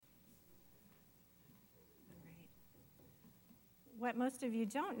what most of you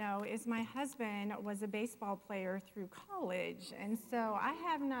don't know is my husband was a baseball player through college, and so I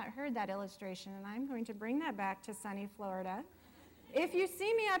have not heard that illustration, and I'm going to bring that back to sunny Florida. If you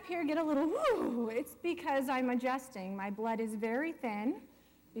see me up here get a little woo, it's because I'm adjusting. My blood is very thin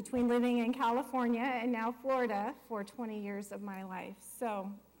between living in California and now Florida for 20 years of my life. So,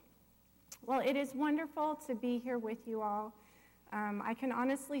 well, it is wonderful to be here with you all. I can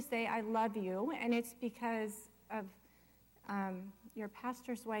honestly say I love you, and it's because of your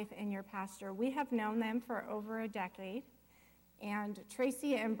pastor's wife and your pastor. We have known them for over a decade. And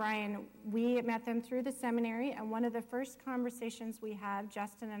Tracy and Brian, we met them through the seminary, and one of the first conversations we had,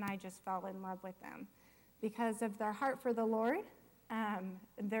 Justin and I just fell in love with them because of their heart for the Lord,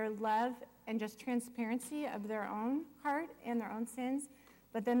 their love and just transparency of their own heart and their own sins,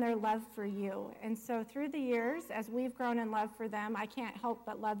 but then their love for you. And so through the years, as we've grown in love for them, I can't help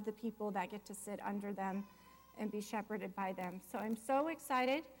but love the people that get to sit under them and be shepherded by them. So I'm so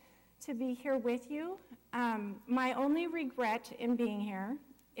excited to be here with you. My only regret in being here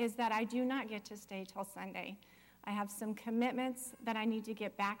is that I do not get to stay till Sunday. I have some commitments that I need to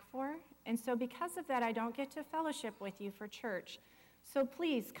get back for, and so because of that, I don't get to fellowship with you for church. So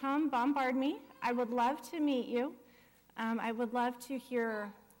please come bombard me. I would love to meet you. I would love to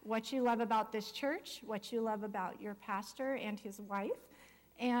hear what you love about this church, what you love about your pastor and his wife,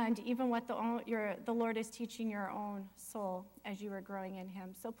 and even what the Lord is teaching your own soul as you are growing in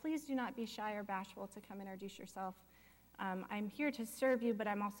him. So please do not be shy or bashful to come introduce yourself. I'm here to serve you, but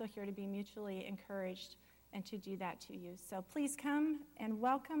I'm also here to be mutually encouraged and to do that to you. So please come and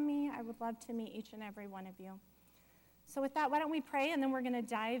welcome me. I would love to meet each and every one of you. So with that, why don't we pray, and then we're going to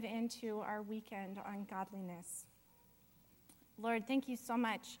dive into our weekend on godliness. Lord, thank you so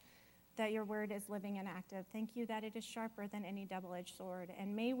much that your word is living and active. Thank you that it is sharper than any double-edged sword.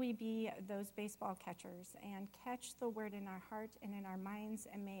 And may we be those baseball catchers and catch the word in our heart and in our minds,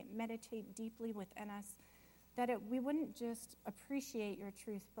 and may it meditate deeply within us, that we wouldn't just appreciate your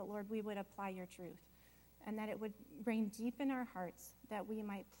truth, but Lord, we would apply your truth, and that it would reign deep in our hearts, that we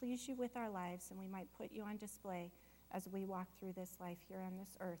might please you with our lives, and we might put you on display as we walk through this life here on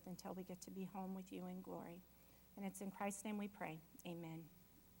this earth until we get to be home with you in glory. And it's in Christ's name we pray. Amen.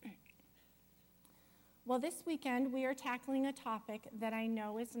 Well, this weekend we are tackling a topic that I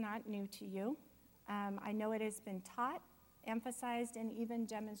know is not new to you. I know it has been taught, emphasized, and even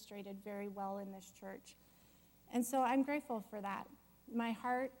demonstrated very well in this church. And so I'm grateful for that. My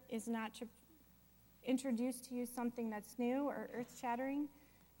heart is not to introduce to you something that's new or earth-shattering.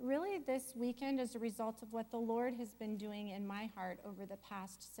 Really, this weekend is a result of what the Lord has been doing in my heart over the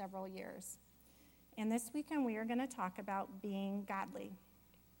past several years. And this weekend we are going to talk about being godly.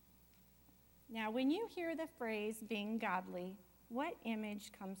 Now, when you hear the phrase being godly, what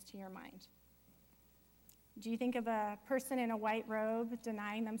image comes to your mind? Do you think of a person in a white robe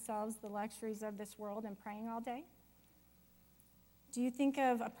denying themselves the luxuries of this world and praying all day? Do you think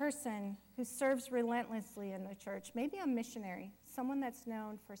of a person who serves relentlessly in the church, maybe a missionary, someone that's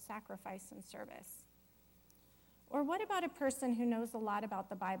known for sacrifice and service? Or what about a person who knows a lot about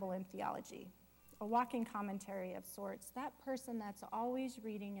the Bible and theology, a walking commentary of sorts, that person that's always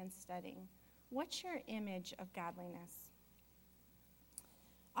reading and studying? What's your image of godliness?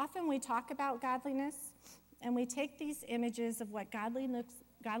 Often we talk about godliness, and we take these images of what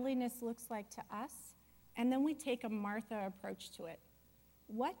godliness looks like to us, and then we take a Martha approach to it.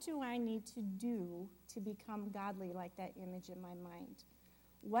 What do I need to do to become godly like that image in my mind?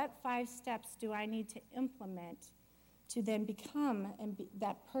 What 5 steps do I need to implement to then become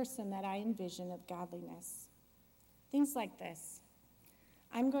that person that I envision of godliness? Things like this.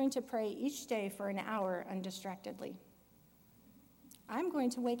 I'm going to pray each day for an hour undistractedly. I'm going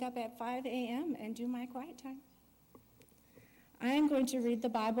to wake up at 5 a.m. and do my quiet time. I am going to read the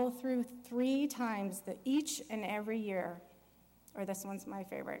Bible through 3 times each and every year. Or this one's my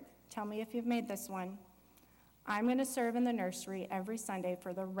favorite. Tell me if you've made this one. I'm going to serve in the nursery every Sunday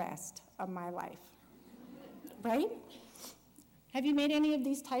for the rest of my life. Right? Have you made any of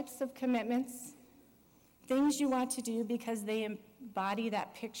these types of commitments? Things you want to do because they embody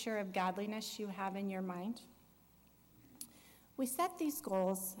that picture of godliness you have in your mind? We set these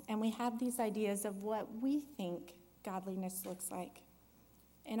goals and we have these ideas of what we think godliness looks like.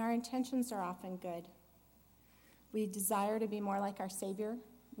 And our intentions are often good. We desire to be more like our Savior.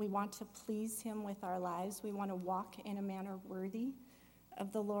 We want to please him with our lives. We want to walk in a manner worthy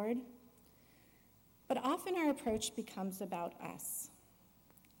of the Lord. But often our approach becomes about us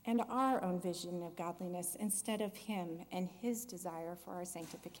and our own vision of godliness instead of him and his desire for our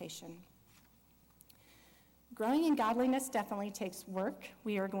sanctification. Growing in godliness definitely takes work.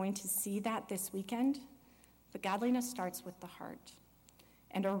 We are going to see that this weekend. But godliness starts with the heart.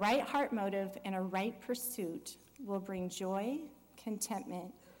 And a right heart motive and a right pursuit will bring joy,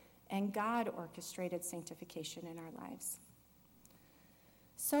 contentment, and God-orchestrated sanctification in our lives.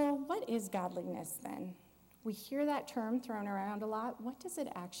 So what is godliness then? We hear that term thrown around a lot. What does it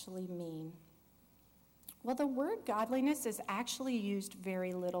actually mean? Well, the word godliness is actually used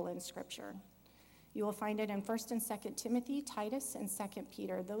very little in Scripture. You will find it in 1st and 2nd Timothy, Titus, and 2nd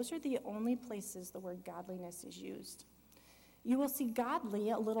Peter. Those are the only places the word godliness is used. You will see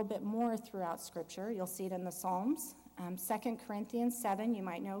godly a little bit more throughout Scripture. You'll see it in the Psalms. 2 Corinthians 7, you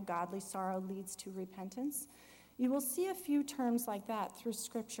might know, godly sorrow leads to repentance. You will see a few terms like that through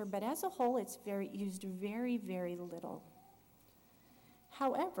Scripture, but as a whole, it's used very, very little.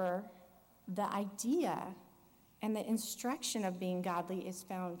 However, the idea and the instruction of being godly is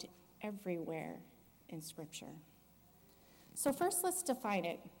found everywhere in Scripture. So first, let's define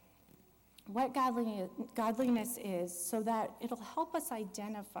it. What godliness is, so that it'll help us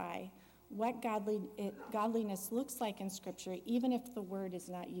identify what godliness looks like in Scripture, even if the word is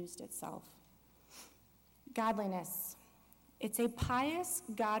not used itself. Godliness. It's a pious,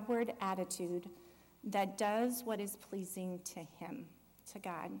 Godward attitude that does what is pleasing to Him, to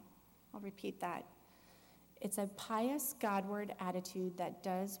God. I'll repeat that. It's a pious, Godward attitude that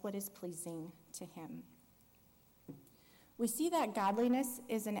does what is pleasing to Him. We see that godliness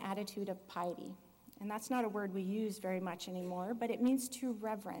is an attitude of piety, and that's not a word we use very much anymore, but it means to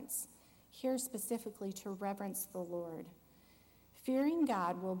reverence. Here specifically, to reverence the Lord. Fearing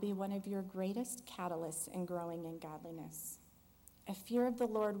God will be one of your greatest catalysts in growing in godliness. A fear of the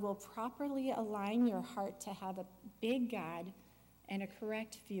Lord will properly align your heart to have a big God and a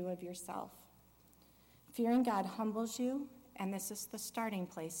correct view of yourself. Fearing God humbles you, and this is the starting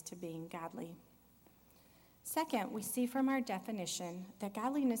place to being godly. Second, we see from our definition that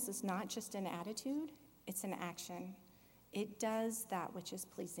godliness is not just an attitude, it's an action. It does that which is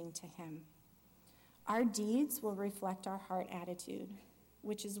pleasing to Him. Our deeds will reflect our heart attitude,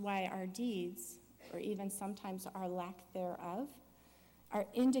 which is why our deeds, or even sometimes our lack thereof, are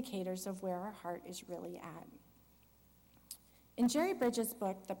indicators of where our heart is really at. In Jerry Bridges'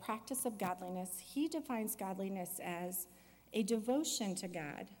 book, The Practice of Godliness, he defines godliness as a devotion to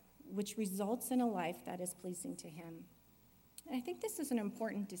God, which results in a life that is pleasing to Him. And I think this is an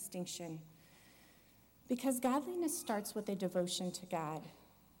important distinction, because godliness starts with a devotion to God,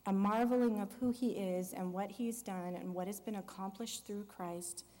 a marveling of who He is and what He's done and what has been accomplished through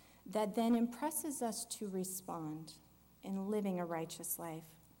Christ, that then impresses us to respond in living a righteous life.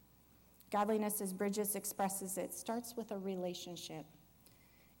 Godliness, as Bridges expresses it, starts with a relationship.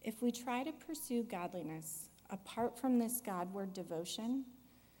 If we try to pursue godliness apart from this Godward devotion,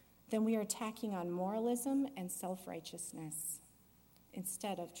 then we are tacking on moralism and self-righteousness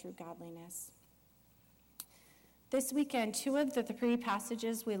instead of true godliness. This weekend, 2 of the 3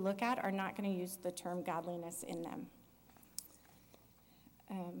 passages we look at are not going to use the term godliness in them.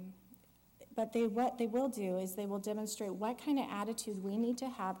 But what they will do is they will demonstrate what kind of attitude we need to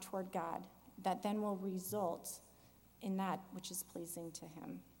have toward God that then will result in that which is pleasing to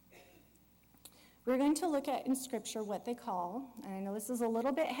Him. We're going to look at in Scripture what they call, and I know this is a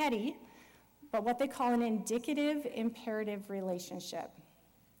little bit heady, but what they call an indicative imperative relationship.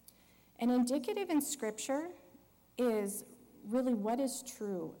 An indicative in Scripture is really what is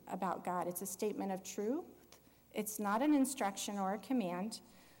true about God. It's a statement of truth. It's not an instruction or a command,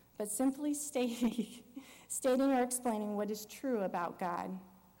 but simply stating or explaining what is true about God,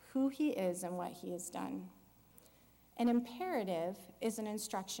 who He is and what He has done. An imperative is an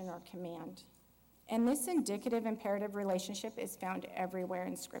instruction or command. And this indicative imperative relationship is found everywhere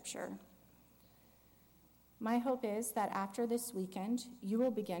in Scripture. My hope is that after this weekend, you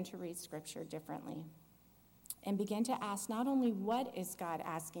will begin to read Scripture differently and begin to ask not only what is God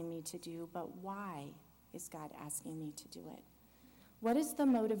asking me to do, but why is God asking me to do it? What is the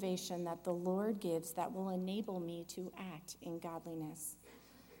motivation that the Lord gives that will enable me to act in godliness?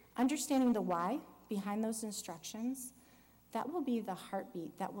 Understanding the why behind those instructions, that will be the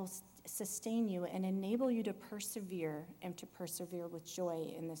heartbeat that will sustain you and enable you to persevere and to persevere with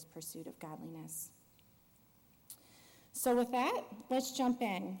joy in this pursuit of godliness. So with that, let's jump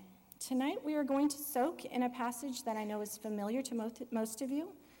in. Tonight we are going to soak in a passage that I know is familiar to most of you.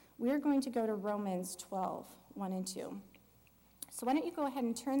 We are going to go to Romans 12, 1 and 2. So why don't you go ahead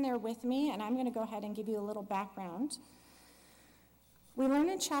and turn there with me, and I'm going to go ahead and give you a little background. We learn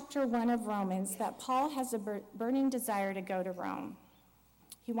in chapter 1 of Romans that Paul has a burning desire to go to Rome.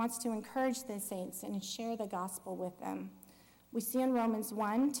 He wants to encourage the saints and share the gospel with them. We see in Romans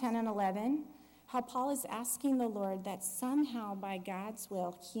 1, 10 and 11, how Paul is asking the Lord that somehow by God's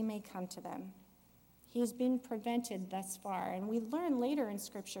will he may come to them. He has been prevented thus far. And we learn later in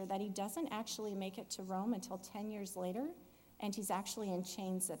Scripture that he doesn't actually make it to Rome until 10 years later, and he's actually in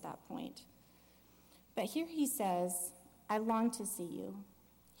chains at that point. But here he says, I long to see you.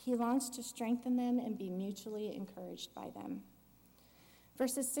 He longs to strengthen them and be mutually encouraged by them.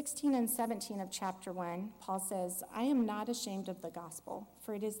 Verses 16 and 17 of chapter 1, Paul says, I am not ashamed of the gospel,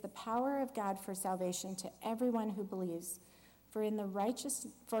 for it is the power of God for salvation to everyone who believes, for in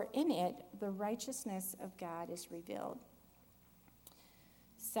it the righteousness of God is revealed.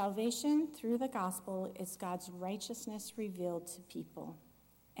 Salvation through the gospel is God's righteousness revealed to people.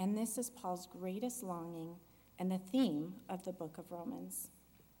 And this is Paul's greatest longing and the theme of the book of Romans.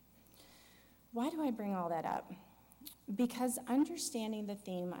 Why do I bring all that up? Because understanding the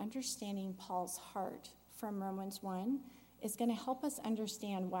theme, understanding Paul's heart from Romans 1 is going to help us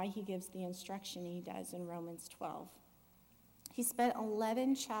understand why he gives the instruction he does in Romans 12. He spent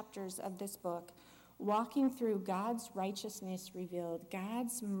 11 chapters of this book walking through God's righteousness revealed,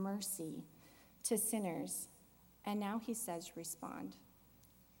 God's mercy to sinners. And now he says, respond.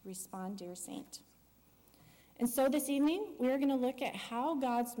 Respond, dear saint. And so this evening, we're going to look at how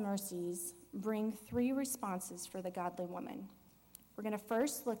God's mercies bring 3 responses for the godly woman. We're going to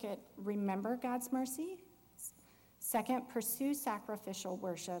first look at remember God's mercy. Second, pursue sacrificial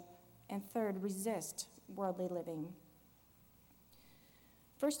worship. And third, resist worldly living.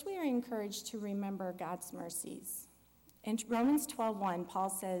 First, we are encouraged to remember God's mercies. In Romans 12:1, Paul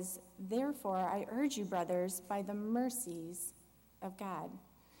says, therefore, I urge you, brothers, by the mercies of God.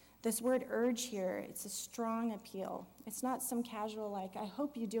 This word urge here, it's a strong appeal. It's not some casual like, I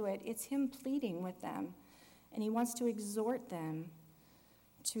hope you do it. It's him pleading with them. And he wants to exhort them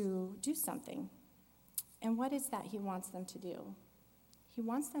to do something. And what is that he wants them to do? He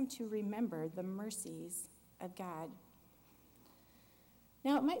wants them to remember the mercies of God.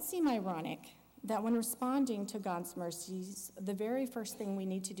 Now, it might seem ironic that when responding to God's mercies, the very first thing we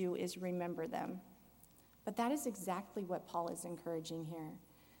need to do is remember them. But that is exactly what Paul is encouraging here.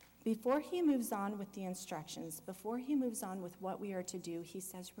 Before he moves on with the instructions, before he moves on with what we are to do, he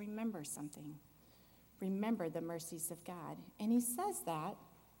says, remember something. Remember the mercies of God. And he says that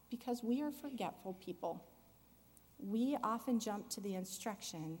because we are forgetful people. We often jump to the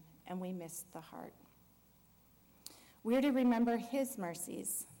instruction and we miss the heart. We are to remember his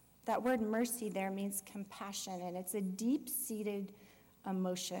mercies. That word mercy there means compassion, and it's a deep-seated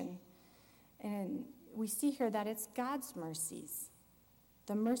emotion. And we see here that it's God's mercies.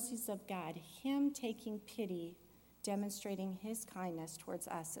 The mercies of God, him taking pity, demonstrating his kindness towards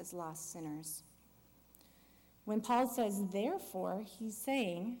us as lost sinners. When Paul says, therefore,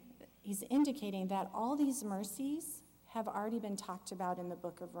 he's indicating that all these mercies have already been talked about in the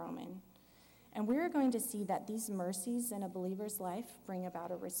book of Romans. And we're going to see that these mercies in a believer's life bring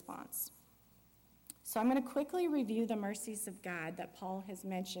about a response. So I'm going to quickly review the mercies of God that Paul has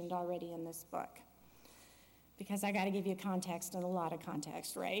mentioned already in this book, because I got to give you context and a lot of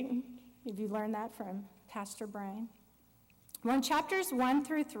context, right? Have you learned that from Pastor Brian? Well, in chapters 1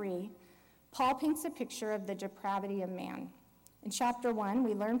 through 3, Paul paints a picture of the depravity of man. In chapter 1,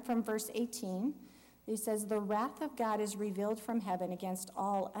 we learn from verse 18, he says, the wrath of God is revealed from heaven against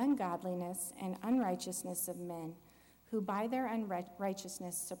all ungodliness and unrighteousness of men, who by their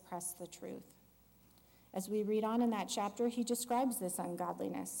unrighteousness suppress the truth. As we read on in that chapter, he describes this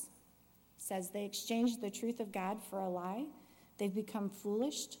ungodliness. He says, they exchanged the truth of God for a lie. They've become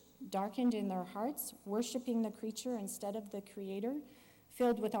foolish, darkened in their hearts, worshiping the creature instead of the Creator,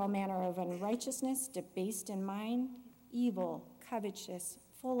 filled with all manner of unrighteousness, debased in mind, evil, covetous,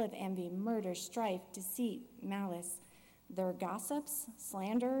 full of envy, murder, strife, deceit, malice. They're gossips,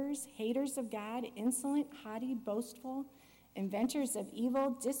 slanderers, haters of God, insolent, haughty, boastful, inventors of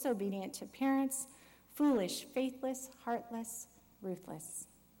evil, disobedient to parents, foolish, faithless, heartless, ruthless.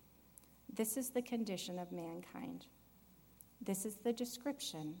 This is the condition of mankind. This is the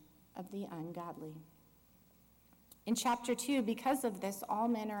description of the ungodly. In chapter 2, because of this, all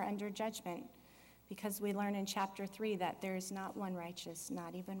men are under judgment, because we learn in chapter 3 that there is not one righteous,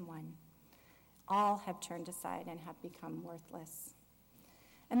 not even one. All have turned aside and have become worthless.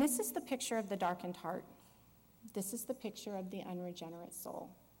 And this is the picture of the darkened heart. This is the picture of the unregenerate soul.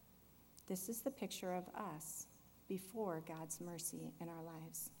 This is the picture of us before God's mercy in our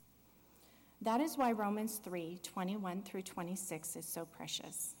lives. That is why Romans 3:21 through 26 is so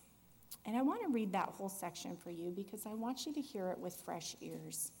precious. And I want to read that whole section for you because I want you to hear it with fresh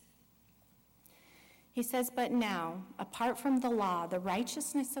ears. He says, but now, apart from the law, the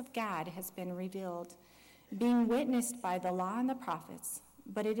righteousness of God has been revealed, being witnessed by the law and the prophets,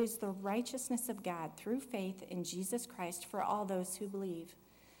 but it is the righteousness of God through faith in Jesus Christ for all those who believe.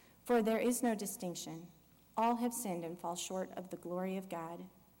 For there is no distinction. All have sinned and fall short of the glory of God,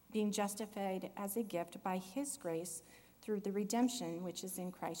 being justified as a gift by his grace through the redemption which is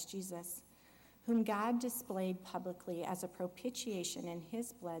in Christ Jesus, whom God displayed publicly as a propitiation in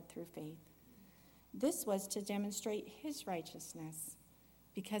his blood through faith. This was to demonstrate his righteousness,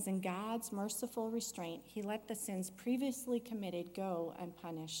 because in God's merciful restraint he let the sins previously committed go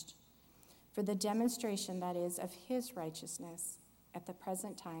unpunished, for the demonstration, that is, of his righteousness at the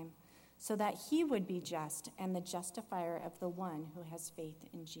present time, so that he would be just and the justifier of the one who has faith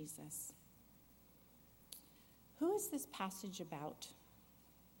in Jesus. Who is this passage about?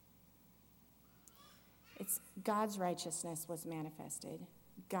 It's God's righteousness was manifested,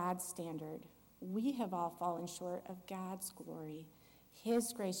 God's standard. We have all fallen short of God's glory.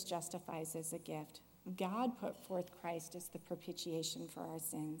 His grace justifies as a gift. God put forth Christ as the propitiation for our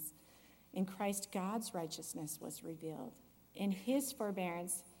sins. In Christ, God's righteousness was revealed. In his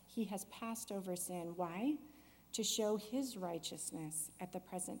forbearance, he has passed over sin. Why? To show his righteousness at the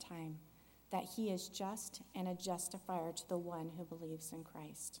present time, that he is just and a justifier to the one who believes in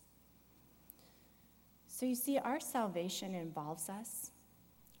Christ. So you see, our salvation involves us.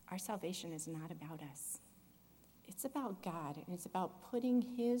 Our salvation is not about us. It's about God, and it's about putting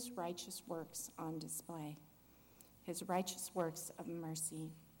his righteous works on display, his righteous works of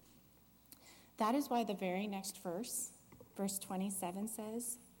mercy. That is why the very next verse, verse 27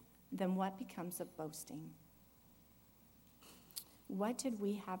 says, "Then what becomes of boasting?" What did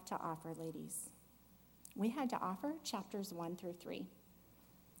we have to offer, ladies? We had to offer chapters 1 through 3.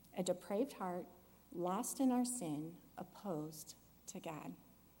 A depraved heart, lost in our sin, opposed to God.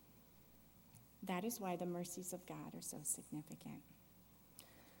 That is why the mercies of God are so significant.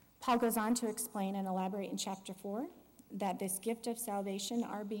 Paul goes on to explain and elaborate in chapter 4 that this gift of salvation,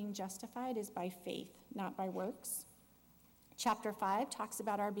 our being justified, is by faith, not by works. Chapter 5 talks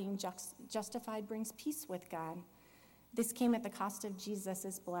about our being justified brings peace with God. This came at the cost of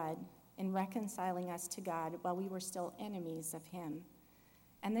Jesus' blood in reconciling us to God while we were still enemies of him.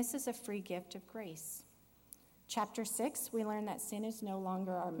 And this is a free gift of grace. Chapter 6, we learn that sin is no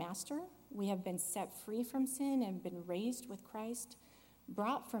longer our master. We have been set free from sin and been raised with Christ,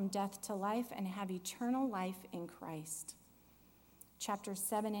 brought from death to life, and have eternal life in Christ. Chapters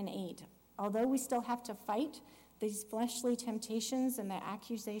 7 and 8, although we still have to fight these fleshly temptations and the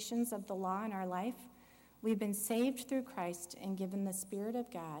accusations of the law in our life, we've been saved through Christ and given the Spirit of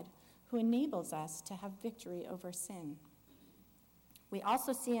God, who enables us to have victory over sin. We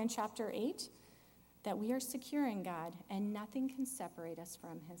also see in chapter 8 that we are secure in God and nothing can separate us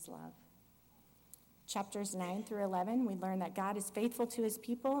from his love. Chapters 9 through 11, we learn that God is faithful to his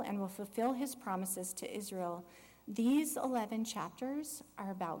people and will fulfill his promises to Israel. These 11 chapters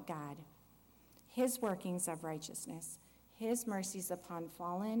are about God, his workings of righteousness, his mercies upon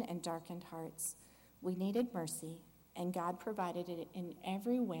fallen and darkened hearts. We needed mercy, and God provided it in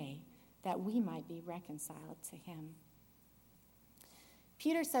every way that we might be reconciled to him.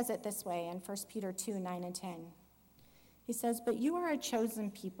 Peter says it this way in 1 Peter 2, 9 and 10. He says, "But you are a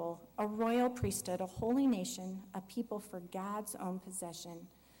chosen people, a royal priesthood, a holy nation, a people for God's own possession,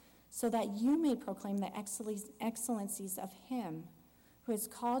 so that you may proclaim the excellencies of him who has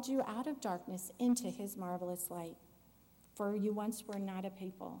called you out of darkness into his marvelous light. For you once were not a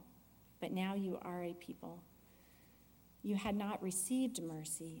people, but now you are a people. You had not received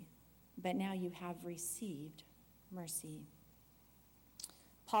mercy, but now you have received mercy."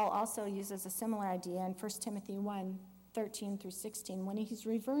 Paul also uses a similar idea in 1 Timothy 1, 13 through 16, when he's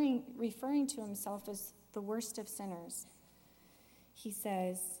referring to himself as the worst of sinners. He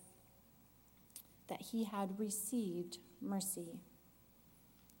says that he had received mercy.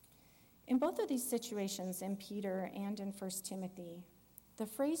 In both of these situations, in Peter and in 1 Timothy, the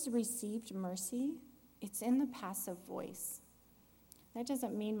phrase "received mercy," it's in the passive voice. That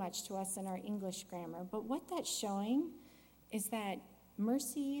doesn't mean much to us in our English grammar, but what that's showing is that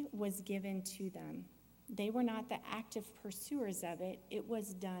mercy was given to them. They were not the active pursuers of it. It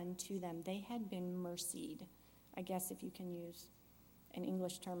was done to them. They had been mercied, I guess, if you can use an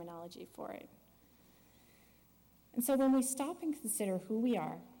English terminology for it. And so when we stop and consider who we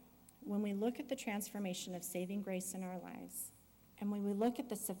are, when we look at the transformation of saving grace in our lives, and when we look at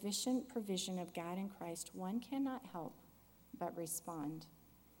the sufficient provision of God in Christ, one cannot help but respond.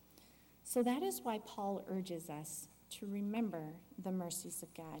 So that is why Paul urges us to remember the mercies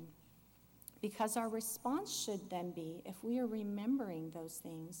of God, because our response should then be, if we are remembering those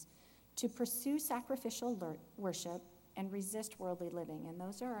things, to pursue sacrificial worship and resist worldly living. And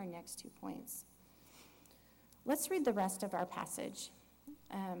those are our next 2 points. Let's read the rest of our passage.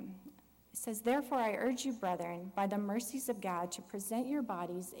 It says, therefore I urge you, brethren, by the mercies of God, to present your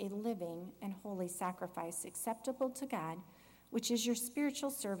bodies a living and holy sacrifice acceptable to God, which is your spiritual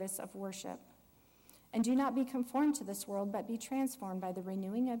service of worship. And do not be conformed to this world, but be transformed by the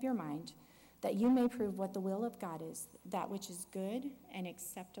renewing of your mind, that you may prove what the will of God is, that which is good and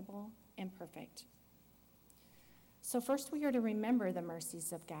acceptable and perfect. So first we are to remember the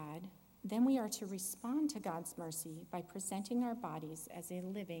mercies of God. Then we are to respond to God's mercy by presenting our bodies as a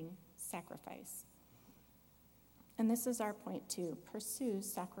living sacrifice. And this is our point 2, pursue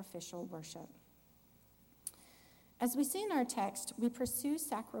sacrificial worship. As we see in our text, we pursue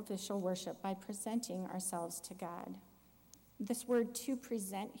sacrificial worship by presenting ourselves to God. This word to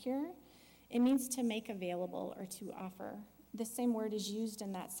present here, it means to make available or to offer. The same word is used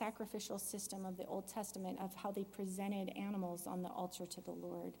in that sacrificial system of the Old Testament of how they presented animals on the altar to the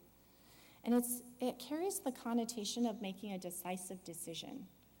Lord. And it carries the connotation of making a decisive decision,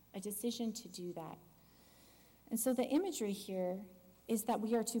 a decision to do that. And so the imagery here is that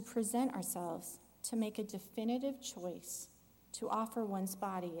we are to present ourselves, to make a definitive choice to offer one's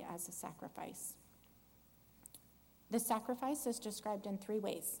body as a sacrifice. The sacrifice is described in 3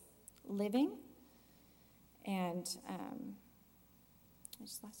 ways: living, and I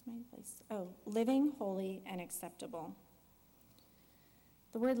just lost my place. Living, holy, and acceptable.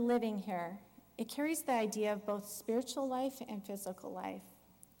 The word living here, it carries the idea of both spiritual life and physical life.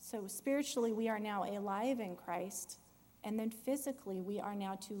 So spiritually, we are now alive in Christ, and then physically, we are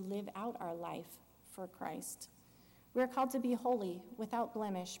now to live out our life for Christ. We are called to be holy, without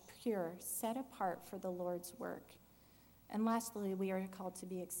blemish, pure, set apart for the Lord's work. And lastly, we are called to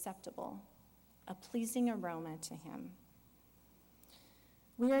be acceptable, a pleasing aroma to him.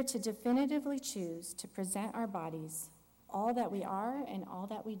 We are to definitively choose to present our bodies, all that we are and all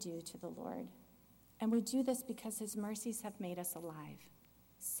that we do, to the Lord. And we do this because his mercies have made us alive,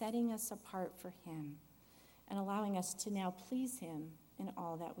 setting us apart for him, and allowing us to now please him in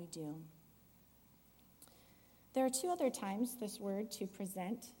all that we do. There are 2 other times this word to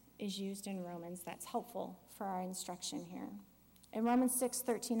present is used in Romans that's helpful for our instruction here. In Romans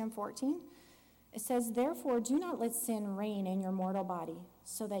 6:13 and 14, it says, therefore do not let sin reign in your mortal body,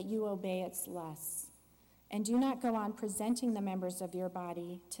 so that you obey its lusts. And do not go on presenting the members of your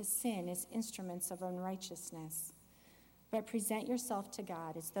body to sin as instruments of unrighteousness, but present yourself to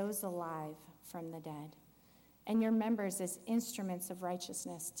God as those alive from the dead, and your members as instruments of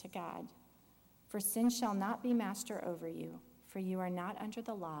righteousness to God. For sin shall not be master over you, for you are not under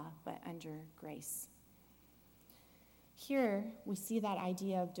the law, but under grace. Here we see that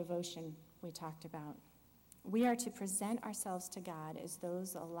idea of devotion we talked about. We are to present ourselves to God as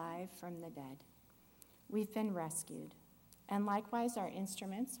those alive from the dead. We've been rescued. And likewise, our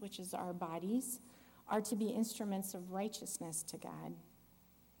instruments, which is our bodies, are to be instruments of righteousness to God.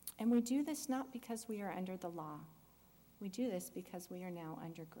 And we do this not because we are under the law. We do this because we are now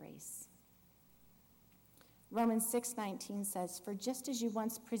under grace. Romans 6:19 says, for just as you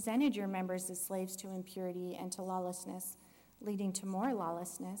once presented your members as slaves to impurity and to lawlessness, leading to more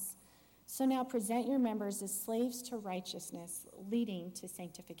lawlessness, so now present your members as slaves to righteousness, leading to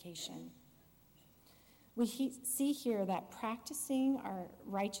sanctification. We see here that practicing our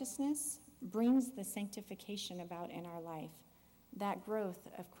righteousness brings the sanctification about in our life, that growth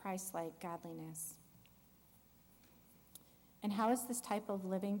of Christ-like godliness. And how is this type of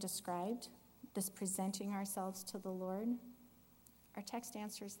living described? This presenting ourselves to the Lord? Our text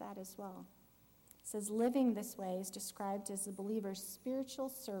answers that as well. It says, living this way is described as a believer's spiritual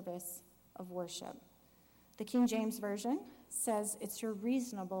service of worship. The King James Version says it's your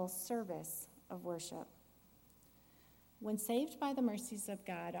reasonable service of worship. When saved by the mercies of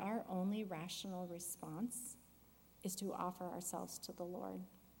God, our only rational response is to offer ourselves to the Lord.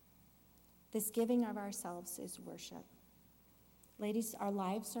 This giving of ourselves is worship. Ladies, our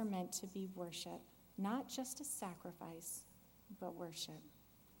lives are meant to be worship, not just a sacrifice, but worship.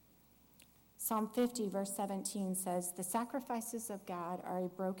 Psalm 50, verse 17 says, the sacrifices of God are a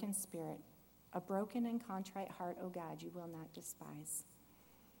broken spirit, a broken and contrite heart, O God, you will not despise.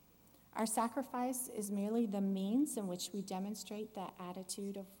 Our sacrifice is merely the means in which we demonstrate that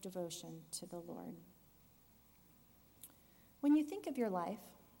attitude of devotion to the Lord. When you think of your life,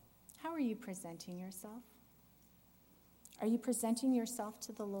 how are you presenting yourself? Are you presenting yourself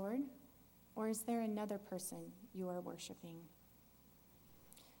to the Lord, or is there another person you are worshiping?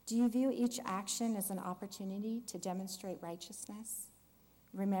 Do you view each action as an opportunity to demonstrate righteousness,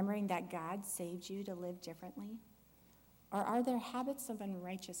 remembering that God saved you to live differently? Or are there habits of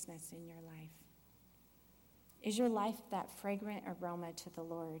unrighteousness in your life? Is your life that fragrant aroma to the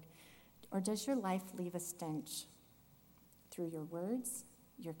Lord, or does your life leave a stench through your words,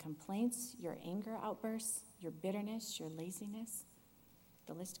 your complaints, your anger outbursts, your bitterness, your laziness.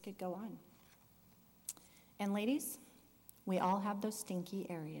 The list could go on. And ladies, we all have those stinky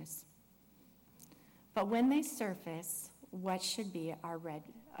areas. But when they surface, what should be our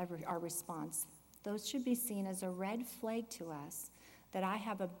response? Those should be seen as a red flag to us that I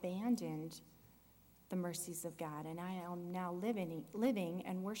have abandoned the mercies of God and I am now living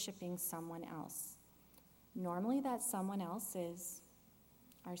and worshiping someone else. Normally that someone else is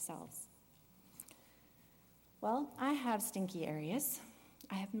ourselves. Well, I have stinky areas.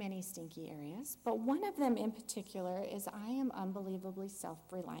 I have many stinky areas, but one of them in particular is I am unbelievably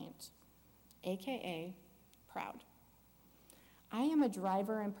self-reliant, aka proud. I am a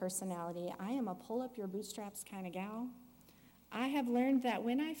driver in personality. I am a pull-up-your-bootstraps kind of gal. I have learned that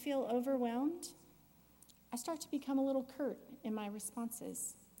when I feel overwhelmed, I start to become a little curt in my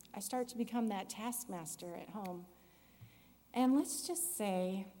responses. I start to become that taskmaster at home. And let's just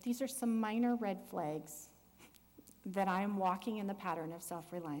say these are some minor red flags that I am walking in the pattern of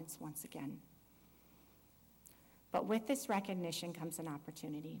self-reliance once again. But with this recognition comes an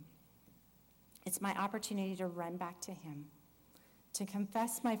opportunity. It's my opportunity to run back to Him, to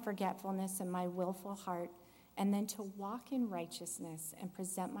confess my forgetfulness and my willful heart, and then to walk in righteousness and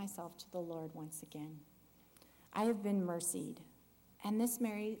present myself to the Lord once again. I have been mercied, and this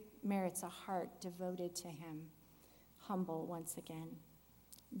merits a heart devoted to Him, humble once again.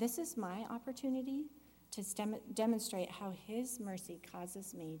 This is my opportunity to demonstrate how His mercy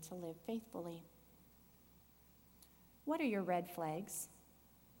causes me to live faithfully. What are your red flags?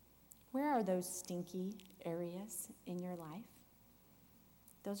 Where are those stinky areas in your life?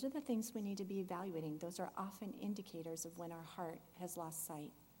 Those are the things we need to be evaluating. Those are often indicators of when our heart has lost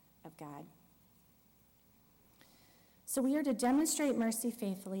sight of God. So we are to demonstrate mercy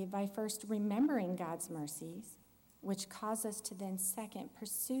faithfully by first remembering God's mercies, which cause us to then second,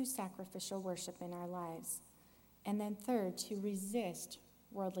 pursue sacrificial worship in our lives, and then third, to resist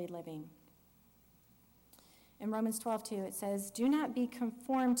worldly living. In Romans 12:2, it says, "Do not be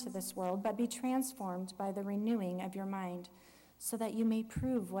conformed to this world, but be transformed by the renewing of your mind, so that you may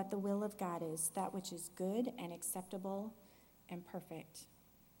prove what the will of God is, that which is good and acceptable and perfect."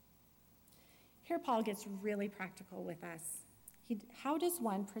 Here Paul gets really practical with us. How does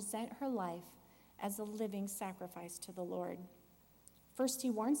one present her life as a living sacrifice to the Lord? First, he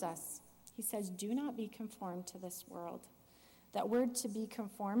warns us. He says, do not be conformed to this world. That word to be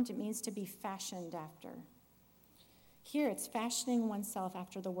conformed, it means to be fashioned after. Here it's fashioning oneself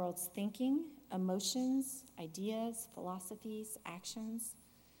after the world's thinking, emotions, ideas, philosophies, actions.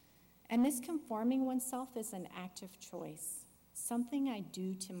 And this conforming oneself is an active choice, something I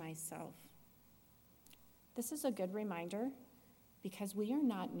do to myself. This is a good reminder because we are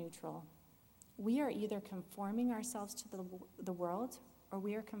not neutral. We are either conforming ourselves to the world or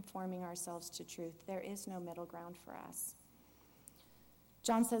we are conforming ourselves to truth. There is no middle ground for us.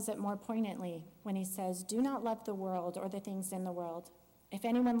 John says it more poignantly when he says, "Do not love the world or the things in the world. If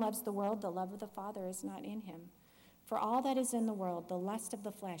anyone loves the world, the love of the Father is not in him. For all that is in the world, the lust of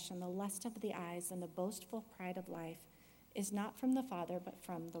the flesh and the lust of the eyes and the boastful pride of life, is not from the Father but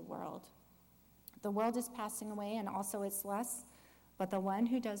from the world. The world is passing away and also its lusts, but the one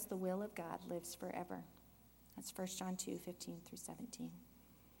who does the will of God lives forever." That's 1 John 2:15-17.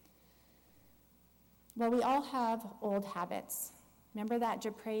 Well, we all have old habits. Remember that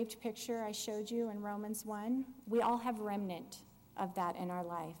depraved picture I showed you in Romans 1? We all have remnant of that in our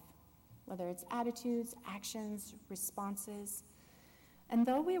life, whether it's attitudes, actions, responses. And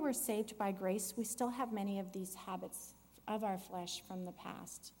though we were saved by grace, we still have many of these habits of our flesh from the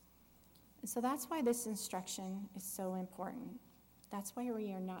past. And so that's why this instruction is so important. That's why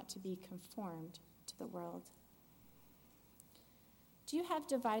we are not to be conformed to the world. Do you have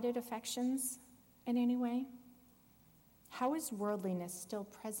divided affections in any way? How is worldliness still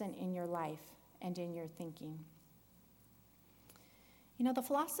present in your life and in your thinking? You know, the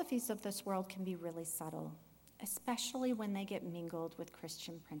philosophies of this world can be really subtle, especially when they get mingled with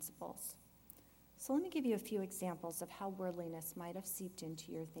Christian principles. So let me give you a few examples of how worldliness might have seeped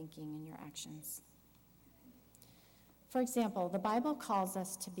into your thinking and your actions. For example, the Bible calls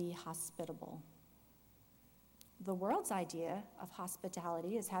us to be hospitable. The world's idea of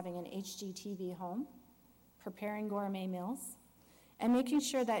hospitality is having an HGTV home, preparing gourmet meals, and making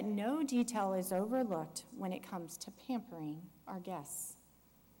sure that no detail is overlooked when it comes to pampering our guests.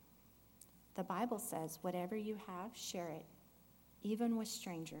 The Bible says, whatever you have, share it, even with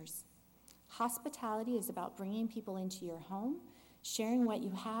strangers. Hospitality is about bringing people into your home, sharing what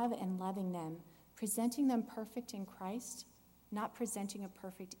you have and loving them, presenting them perfect in Christ, not presenting a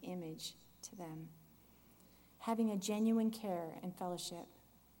perfect image to them. Having a genuine care and fellowship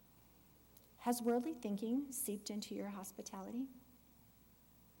Has worldly thinking seeped into your hospitality?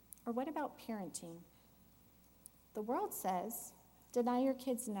 Or what about parenting? The world says, deny your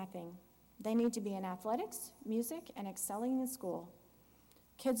kids nothing. They need to be in athletics, music, and excelling in school.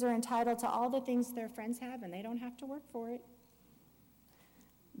 Kids are entitled to all the things their friends have, and they don't have to work for it.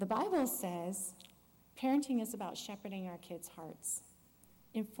 The Bible says parenting is about shepherding our kids' hearts,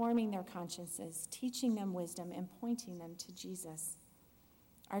 informing their consciences, teaching them wisdom, and pointing them to Jesus.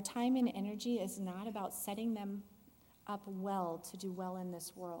 Our time and energy is not about setting them up well to do well in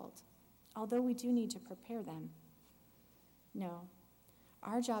this world, although we do need to prepare them. No,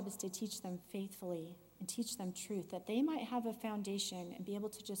 our job is to teach them faithfully and teach them truth, that they might have a foundation and be able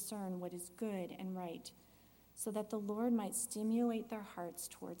to discern what is good and right, so that the Lord might stimulate their hearts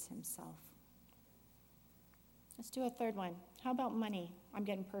towards himself. Let's do a third one. How about money? I'm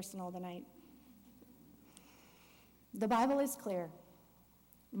getting personal tonight. The Bible is clear.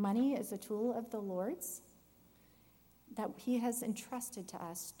 Money is a tool of the Lord's that he has entrusted to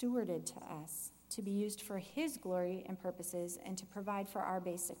us, stewarded to us, to be used for his glory and purposes and to provide for our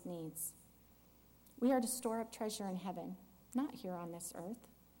basic needs. We are to store up treasure in heaven, not here on this earth.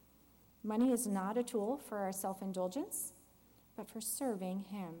 Money is not a tool for our self-indulgence, but for serving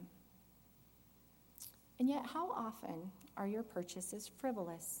him. And yet, how often are your purchases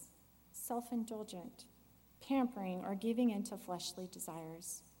frivolous, self-indulgent, pampering, or giving into fleshly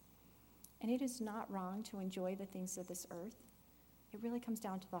desires? And it is not wrong to enjoy the things of this earth. It really comes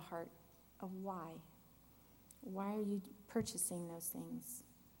down to the heart of why. Why are you purchasing those things?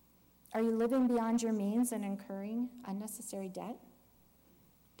 Are you living beyond your means and incurring unnecessary debt?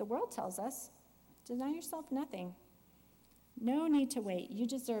 The world tells us, deny yourself nothing. No need to wait. You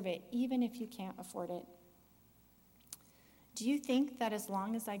deserve it, even if you can't afford it. Do you think that as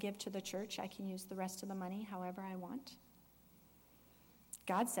long as I give to the church, I can use the rest of the money however I want?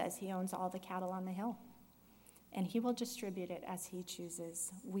 God says he owns all the cattle on the hill, and he will distribute it as he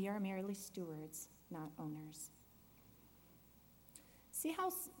chooses. We are merely stewards, not owners. See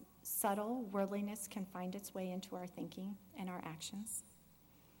how subtle worldliness can find its way into our thinking and our actions?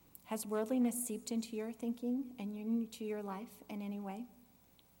 Has worldliness seeped into your thinking and into your life in any way?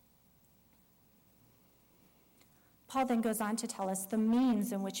 Paul then goes on to tell us the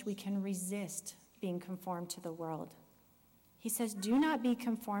means in which we can resist being conformed to the world. He says, do not be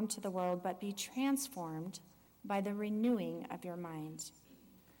conformed to the world, but be transformed by the renewing of your mind.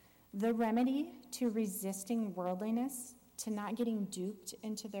 The remedy to resisting worldliness, to not getting duped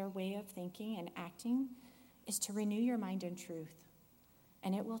into their way of thinking and acting, is to renew your mind in truth,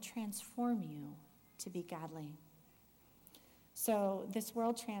 and it will transform you to be godly. So this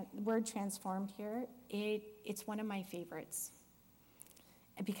word transformed here, it's one of my favorites,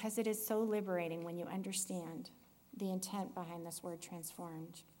 because it is so liberating when you understand the intent behind this word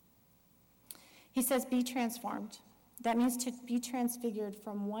transformed. He says, be transformed. That means to be transfigured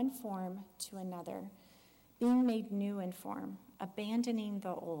from one form to another, being made new in form, abandoning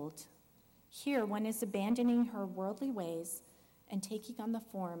the old. Here, one is abandoning her worldly ways and taking on the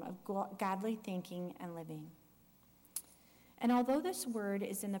form of godly thinking and living. And although this word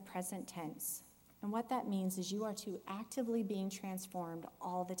is in the present tense, and what that means is you are to actively being transformed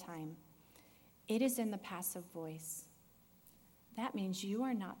all the time, it is in the passive voice. That means you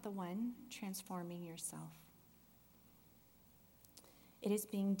are not the one transforming yourself. It is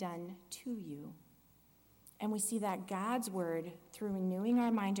being done to you. And we see that God's word, through renewing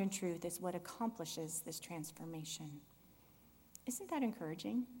our mind in truth, is what accomplishes this transformation. Isn't that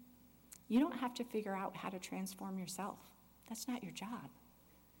encouraging? You don't have to figure out how to transform yourself. That's not your job.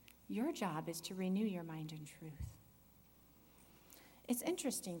 Your job is to renew your mind in truth. It's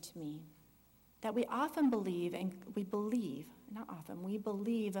interesting to me that we believe and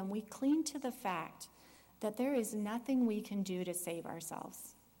we cling to the fact that there is nothing we can do to save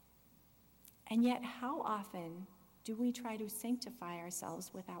ourselves. And yet, how often do we try to sanctify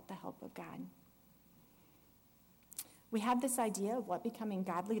ourselves without the help of God? We have this idea of what becoming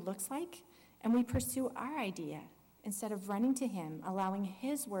godly looks like, and we pursue our idea instead of running to him, allowing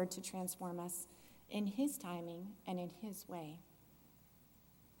his word to transform us in his timing and in his way.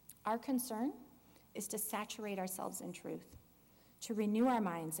 Our concern is to saturate ourselves in truth, to renew our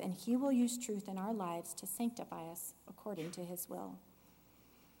minds, and he will use truth in our lives to sanctify us according to his will.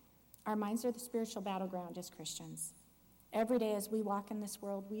 Our minds are the spiritual battleground as Christians. Every day as we walk in this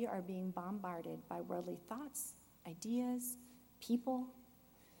world, we are being bombarded by worldly thoughts, ideas, people,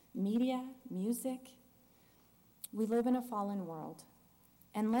 media, music. We live in a fallen world.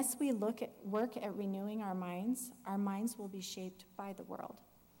 Unless we work at renewing our minds will be shaped by the world.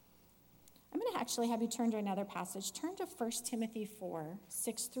 I'm going to actually have you turn to another passage. Turn to 1 Timothy 4,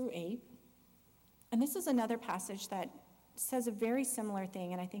 6 through 8. And this is another passage that says a very similar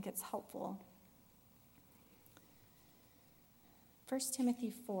thing, and I think it's helpful. 1 Timothy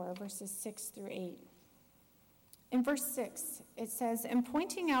 4, verses 6 through 8. In verse 6, it says, "In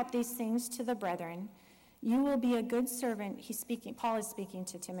pointing out these things to the brethren, you will be a good servant." Paul is speaking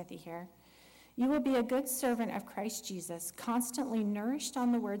to Timothy here. "You will be a good servant of Christ Jesus, constantly nourished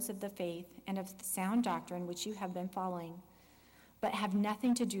on the words of the faith and of the sound doctrine which you have been following, but have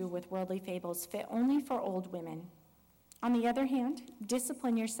nothing to do with worldly fables fit only for old women. On the other hand,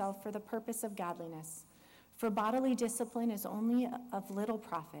 discipline yourself for the purpose of godliness. For bodily discipline is only of little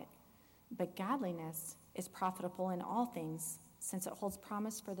profit, but godliness is profitable in all things, since it holds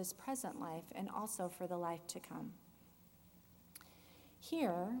promise for this present life and also for the life to come."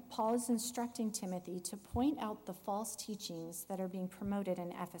 Here, Paul is instructing Timothy to point out the false teachings that are being promoted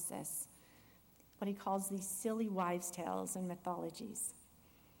in Ephesus, what he calls these silly wives' tales and mythologies.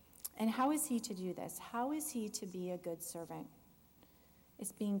 And how is he to do this? How is he to be a good servant?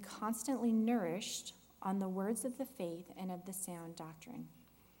 It's being constantly nourished on the words of the faith and of the sound doctrine.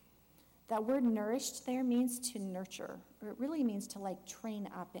 That word nourished there means to nurture, or it really means to train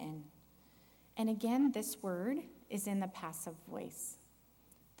up in. And again, this word is in the passive voice.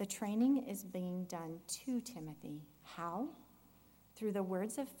 The training is being done to Timothy. How? Through the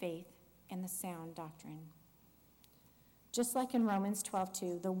words of faith and the sound doctrine. Just like in Romans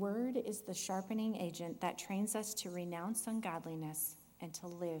 12:2, the word is the sharpening agent that trains us to renounce ungodliness and to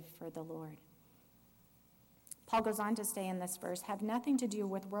live for the Lord. Paul goes on to say in this verse, "Have nothing to do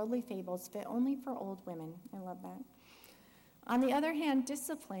with worldly fables fit only for old women." I love that. "On the other hand,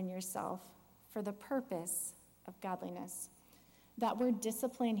 discipline yourself for the purpose of godliness." That word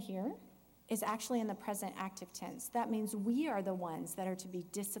discipline here is actually in the present active tense. That means we are the ones that are to be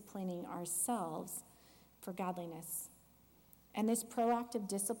disciplining ourselves for godliness. And this proactive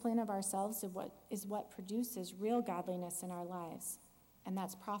discipline of ourselves is what produces real godliness in our lives. And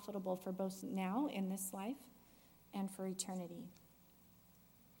that's profitable for both now in this life and for eternity.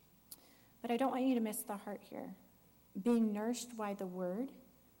 But I don't want you to miss the heart here. Being nourished by the word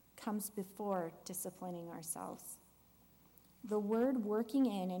comes before disciplining ourselves. The word working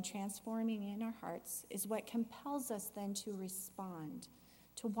in and transforming in our hearts is what compels us then to respond,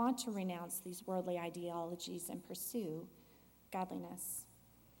 to want to renounce these worldly ideologies and pursue godliness.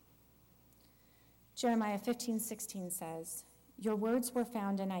 Jeremiah 15:16 says, "Your words were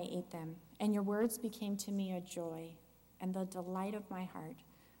found and I ate them, and your words became to me a joy and the delight of my heart,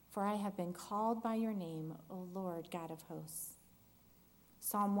 for I have been called by your name, O Lord God of hosts."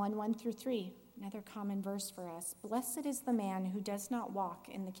 Psalm 1:1-3, another common verse for us. "Blessed is the man who does not walk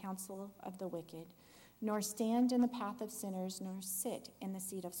in the counsel of the wicked, nor stand in the path of sinners, nor sit in the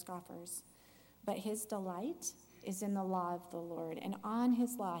seat of scoffers. But his delight is in the law of the Lord, and on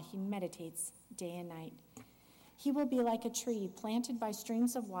his law he meditates day and night. He will be like a tree planted by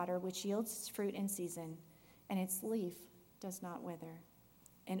streams of water, which yields its fruit in season, and its leaf does not wither.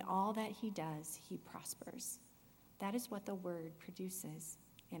 In all that he does, he prospers." That is what the word produces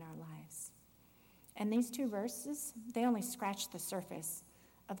in our lives. And these two verses, they only scratch the surface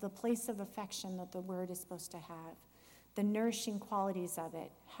of the place of affection that the word is supposed to have, the nourishing qualities of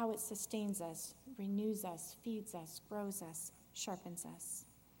it, how it sustains us, renews us, feeds us, grows us, sharpens us.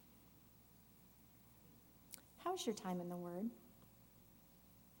 How's your time in the word?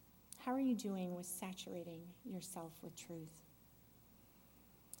 How are you doing with saturating yourself with truth?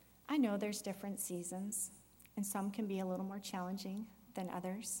 I know there's different seasons, and some can be a little more challenging than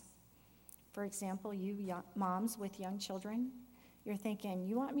others. For example, you moms with young children, you're thinking,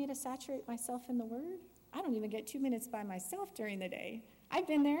 you want me to saturate myself in the word? I don't even get 2 minutes by myself during the day. I've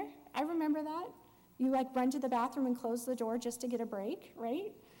been there. I remember that. You run to the bathroom and close the door just to get a break,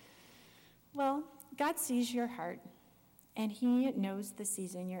 right? Well, God sees your heart, and he knows the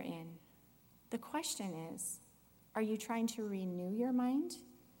season you're in. The question is, are you trying to renew your mind,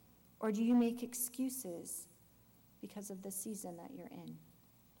 or do you make excuses because of the season that you're in?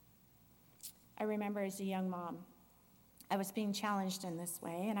 I remember as a young mom, I was being challenged in this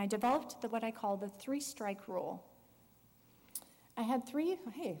way, and I developed what I call the 3-strike rule. I had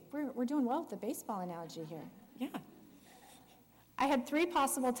we're doing well with the baseball analogy here. Yeah. I had 3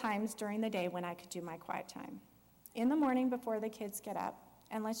 possible times during the day when I could do my quiet time. In the morning before the kids get up,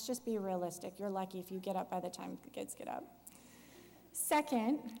 and let's just be realistic, you're lucky if you get up by the time the kids get up.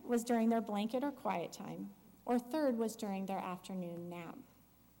 Second was during their blanket or quiet time, or third was during their afternoon nap.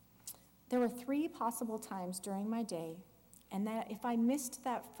 There were 3 possible times during my day, and that if I missed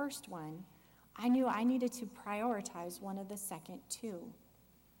that first one, I knew I needed to prioritize one of the second 2.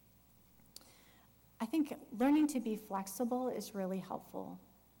 I think learning to be flexible is really helpful.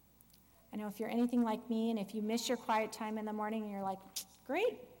 I know if you're anything like me, and if you miss your quiet time in the morning and you're like,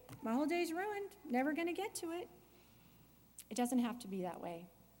 great, my whole day's ruined, never going to get to it. It doesn't have to be that way.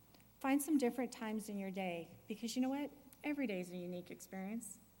 Find some different times in your day, because you know what? Every day is a unique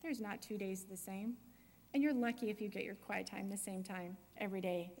experience. There's not 2 days the same. And you're lucky if you get your quiet time the same time every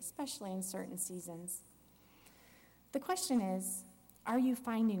day, especially in certain seasons. The question is, are you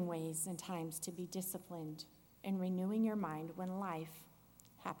finding ways and times to be disciplined and renewing your mind when life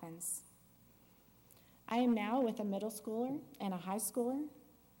happens? I am now with a middle schooler and a high schooler,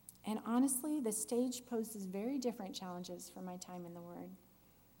 and honestly, the stage poses very different challenges for my time in the Word.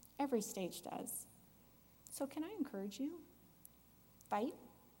 Every stage does. So can I encourage you? Fight.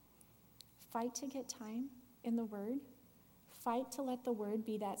 Fight to get time in the Word. Fight to let the Word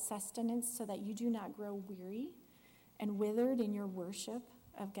be that sustenance so that you do not grow weary and withered in your worship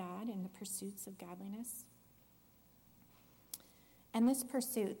of God and the pursuits of godliness. And this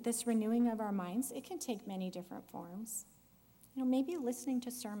pursuit, this renewing of our minds, it can take many different forms. Maybe listening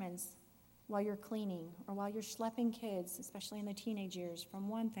to sermons while you're cleaning or while you're schlepping kids, especially in the teenage years, from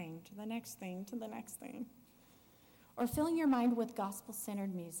one thing to the next thing to the next thing. Or filling your mind with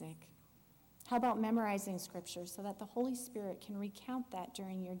gospel-centered music. How about memorizing scripture so that the Holy Spirit can recount that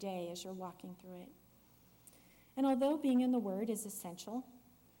during your day as you're walking through it? And although being in the Word is essential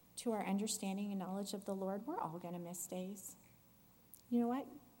to our understanding and knowledge of the Lord, we're all going to miss days. You know what?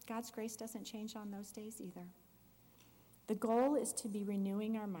 God's grace doesn't change on those days either. The goal is to be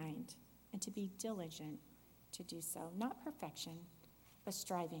renewing our mind and to be diligent to do so. Not perfection, but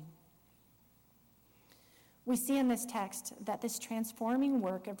striving. We see in this text that this transforming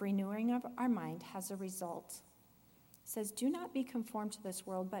work of renewing of our mind has a result. It says, do not be conformed to this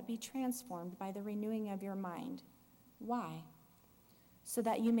world, but be transformed by the renewing of your mind. Why? So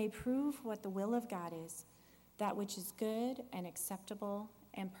that you may prove what the will of God is, that which is good and acceptable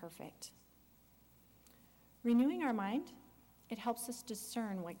and perfect. Renewing our mind, it helps us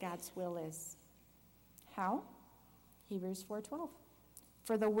discern what God's will is. How? Hebrews 4:12.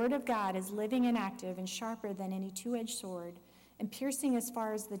 For the word of God is living and active and sharper than any two-edged sword, and piercing as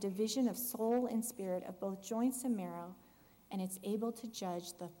far as the division of soul and spirit, of both joints and marrow, and it's able to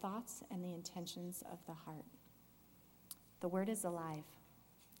judge the thoughts and the intentions of the heart. The word is alive.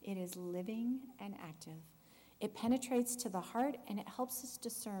 It is living and active. It penetrates to the heart, and it helps us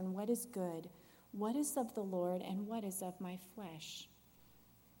discern what is good, what is of the Lord, and what is of my flesh.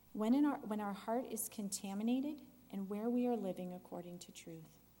 When our heart is contaminated, and where we are living according to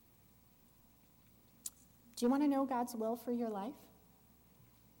truth. Do you want to know God's will for your life?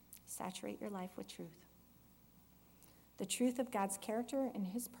 Saturate your life with truth. The truth of God's character and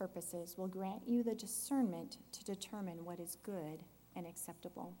his purposes will grant you the discernment to determine what is good and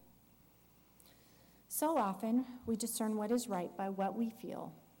acceptable. So often, we discern what is right by what we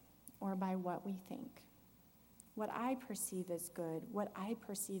feel or by what we think. What I perceive as good, what I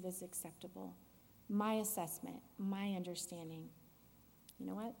perceive as acceptable, my assessment, my understanding. You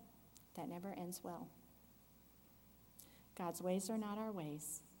know what? That never ends well. God's ways are not our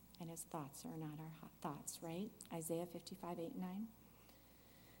ways, and his thoughts are not our thoughts, right? Isaiah 55:8-9.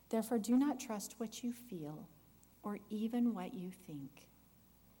 Therefore, do not trust what you feel or even what you think.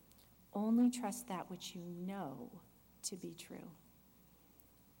 Only trust that which you know to be true.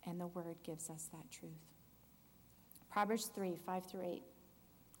 And the word gives us that truth. Proverbs 3:5-8.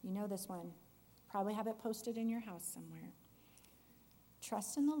 You know this one. Probably have it posted in your house somewhere.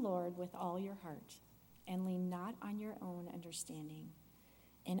 Trust in the Lord with all your heart, and lean not on your own understanding.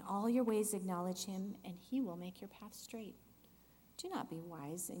 In all your ways acknowledge him, and he will make your path straight. Do not be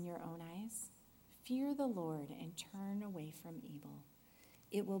wise in your own eyes. Fear the Lord and turn away from evil.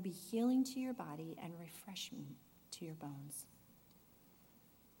 It will be healing to your body and refreshment to your bones.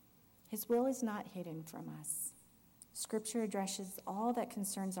 His will is not hidden from us. Scripture addresses all that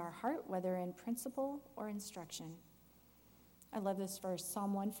concerns our heart, whether in principle or instruction. I love this verse,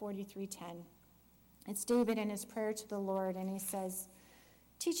 Psalm 143:10. It's David in his prayer to the Lord, and he says,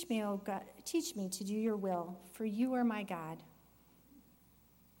 Teach me, O God, teach me to do your will, for you are my God.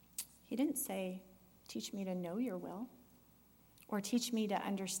 He didn't say, teach me to know your will, or teach me to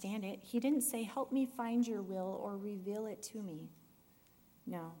understand it. He didn't say, help me find your will or reveal it to me.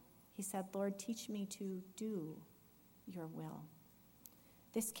 No, he said, Lord, teach me to do your will.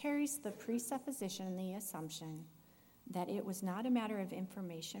 This carries the presupposition and the assumption that it was not a matter of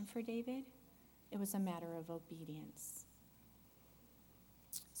information for David, it was a matter of obedience.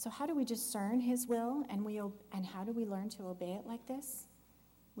 So how do we discern his will, and how do we learn to obey it like this?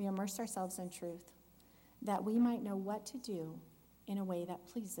 We immerse ourselves in truth, that we might know what to do in a way that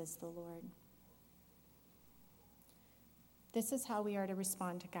pleases the Lord. This is how we are to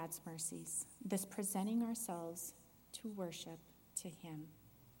respond to God's mercies, this presenting ourselves to worship to him.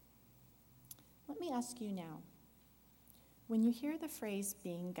 Let me ask you now, when you hear the phrase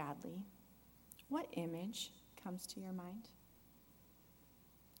being godly, what image comes to your mind?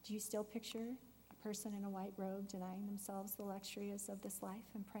 Do you still picture a person in a white robe denying themselves the luxuries of this life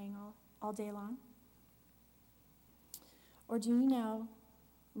and praying all day long? Or do you now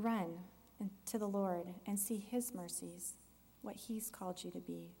run to the Lord and see his mercies, what he's called you to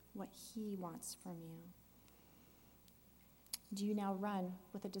be, what he wants from you? Do you now run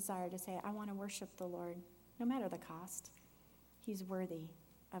with a desire to say, I want to worship the Lord, no matter the cost? He's worthy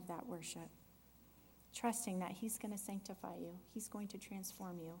of that worship. Trusting that he's going to sanctify you. He's going to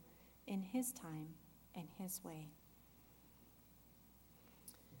transform you in his time and his way.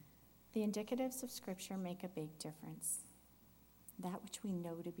 The indicatives of Scripture make a big difference. That which we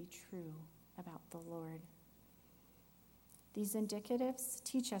know to be true about the Lord. These indicatives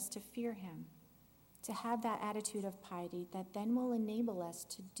teach us to fear him, to have that attitude of piety that then will enable us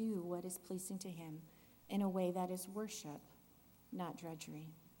to do what is pleasing to him in a way that is worship, not drudgery.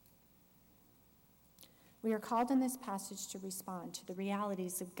 We are called in this passage to respond to the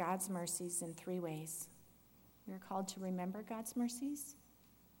realities of God's mercies in three ways. We are called to remember God's mercies.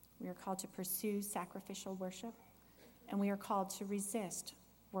 We are called to pursue sacrificial worship. And we are called to resist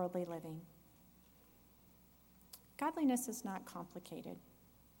worldly living. Godliness is not complicated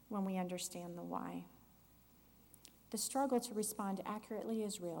when we understand the why. The struggle to respond accurately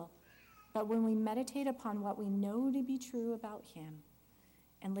is real, but when we meditate upon what we know to be true about him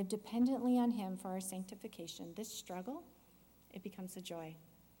and live dependently on him for our sanctification, this struggle, it becomes a joy.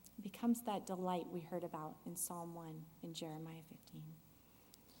 It becomes that delight we heard about in Psalm 1 in Jeremiah 15.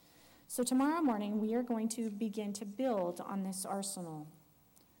 So tomorrow morning, we are going to begin to build on this arsenal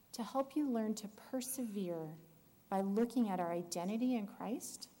to help you learn to persevere by looking at our identity in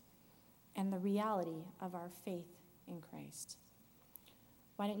Christ and the reality of our faith in Christ.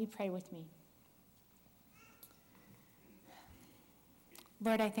 Why don't you pray with me?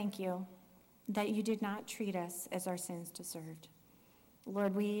 Lord, I thank you that you did not treat us as our sins deserved.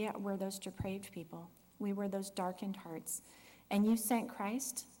 Lord, we were those depraved people. We were those darkened hearts. And you sent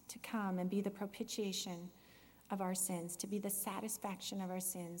Christ to come and be the propitiation of our sins, to be the satisfaction of our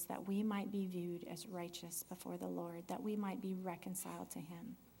sins, that we might be viewed as righteous before the Lord, that we might be reconciled to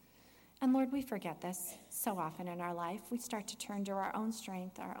him. And Lord, we forget this so often in our life. We start to turn to our own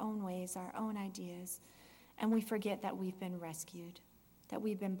strength, our own ways, our own ideas, and we forget that we've been rescued, that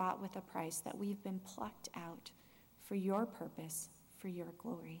we've been bought with a price, that we've been plucked out for your purpose, for your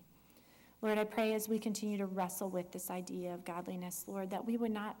glory. Lord, I pray as we continue to wrestle with this idea of godliness, Lord, that we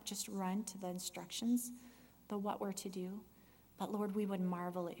would not just run to the instructions, the what we're to do, but Lord, we would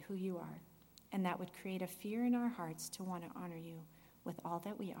marvel at who you are, and that would create a fear in our hearts to want to honor you with all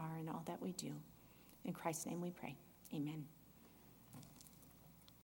that we are and all that we do. In Christ's name we pray. Amen.